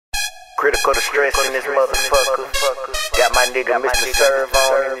Critical Distrezz in this motherfucker. Got my nigga Mr.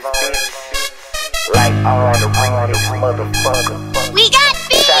 Serv-On in this bitch. Like all the remix motherfucker. We got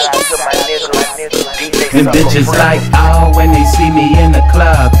beats. Shout out to my nigga DJ And bitches like, oh, when they see me in the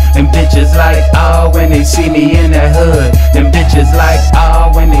club. And bitches like, oh, when they see me in the hood. And bitches like,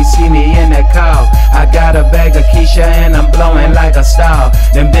 oh, when they see me in that car. I got a bag of Keisha and I'm blowing like a star.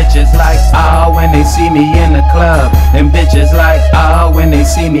 Them bitches like, oh, when they see me in the club. Them bitches like, oh, when they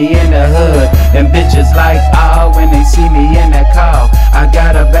see me in the hood. Them bitches like, oh, when they see me in that car. I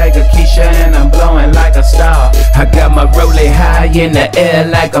got a bag of Keisha and I'm blowing like a star. I got my rollie high in the air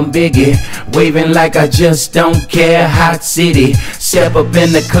like I'm Biggie, waving like I just don't care. Hot city, step up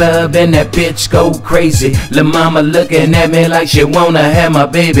in the club and that bitch go crazy. Lil' mama looking at me like she wanna have my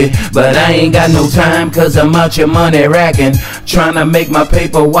baby, but I ain't got no time cause I'm out your money racking, tryna make my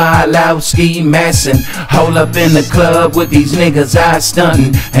paper while out ski massin'. Hold up in the club with these niggas I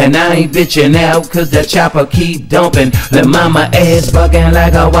stuntin', and I ain't bitchin' out cause the chopper keep dumping. Lil' mama ass bucking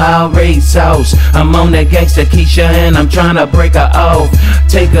like a wild racehorse. I'm on that gangsta Keisha and I'm tryna break her off.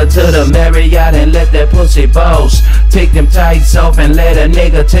 Take her to the Marriott and let that pussy boss. Take them tights off and let a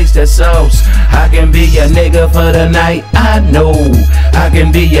nigga taste that sauce. I can be a nigga for the night, I know. I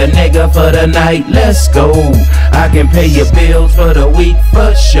can be a nigga for the night, let's go. I can pay your bills for the week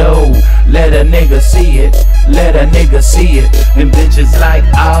for sure. Let a nigga see it, let a nigga see it. And bitches like,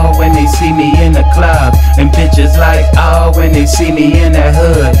 oh, when they see me in the club. And bitches like, oh, when they see me in that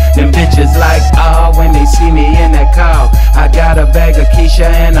hood. Them bitches like, oh, when they see me in that car. I got a bag of Keisha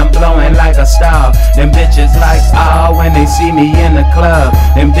and I'm blowing like a star. Them bitches like, oh, when they see me in the club.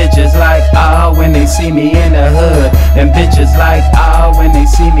 Them bitches like, oh, when they see me in the hood. Them bitches like, oh, when they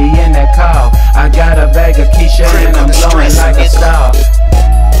see me in that car. I got a bag of Keisha and I'm blowing like a star.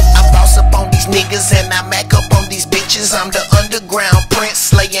 I boss up on these niggas and I mac up on these bitches. I'm the underground prince,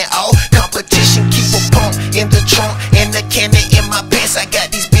 slaying all competition. Keep a pump in the trunk and the candy in my pants. I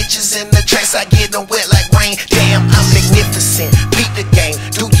got these bitches in the trance, I get them wet like rain. Damn, I'm magnificent, beat the game.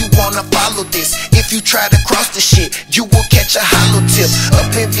 Do you wanna follow this? If you try to cross the shit, you will catch a hollow tip.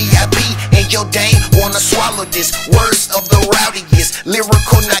 Up in VIP and your dame wanna swallow this. Words of the rowdiest,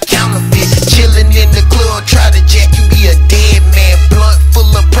 lyrical not count.